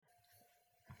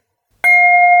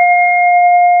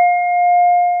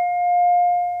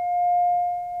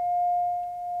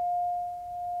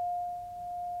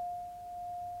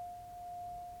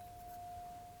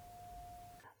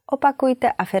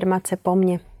Opakujte afirmace po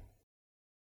mně.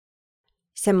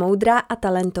 Jsem moudrá a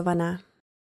talentovaná.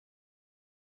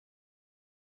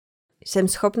 Jsem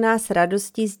schopná s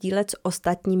radostí sdílet s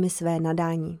ostatními své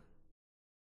nadání.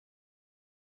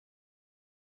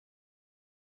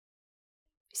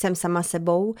 Jsem sama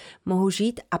sebou, mohu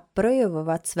žít a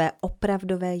projevovat své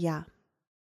opravdové já.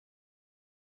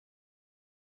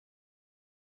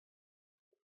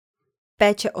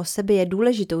 Péče o sebe je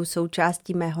důležitou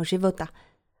součástí mého života.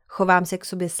 Chovám se k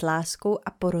sobě s láskou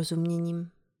a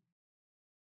porozuměním.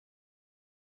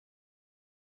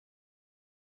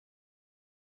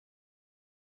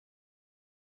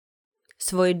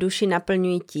 Svoji duši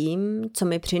naplňuji tím, co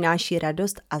mi přináší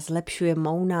radost a zlepšuje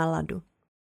mou náladu.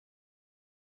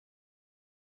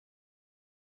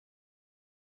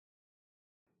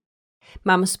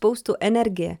 Mám spoustu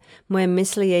energie, moje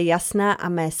mysl je jasná a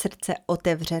mé srdce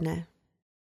otevřené.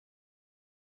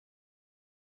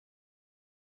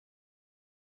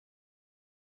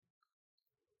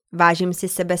 Vážím si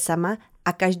sebe sama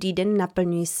a každý den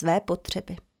naplňuji své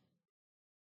potřeby.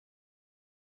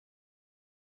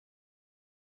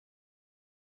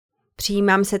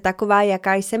 Přijímám se taková,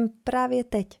 jaká jsem právě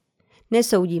teď.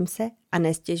 Nesoudím se a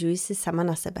nestěžuji si sama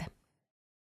na sebe.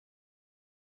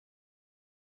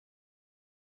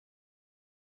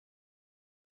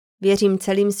 Věřím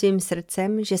celým svým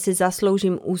srdcem, že si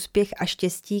zasloužím úspěch a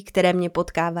štěstí, které mě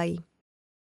potkávají.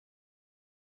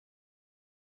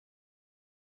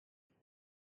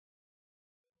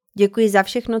 Děkuji za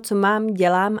všechno, co mám,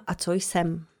 dělám a co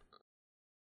jsem.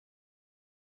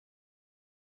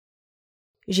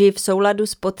 Žiji v souladu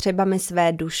s potřebami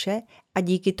své duše a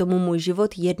díky tomu můj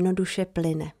život jednoduše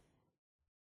plyne.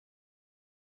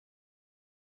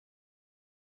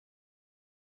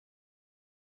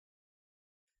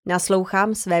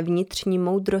 Naslouchám své vnitřní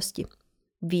moudrosti.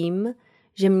 Vím,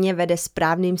 že mě vede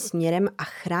správným směrem a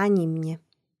chrání mě.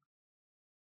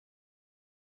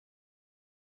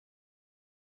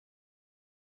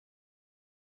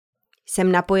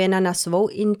 Jsem napojena na svou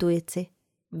intuici.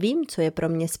 Vím, co je pro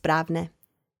mě správné.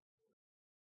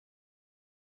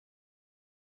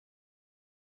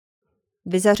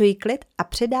 Vyzařuji klid a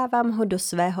předávám ho do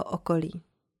svého okolí.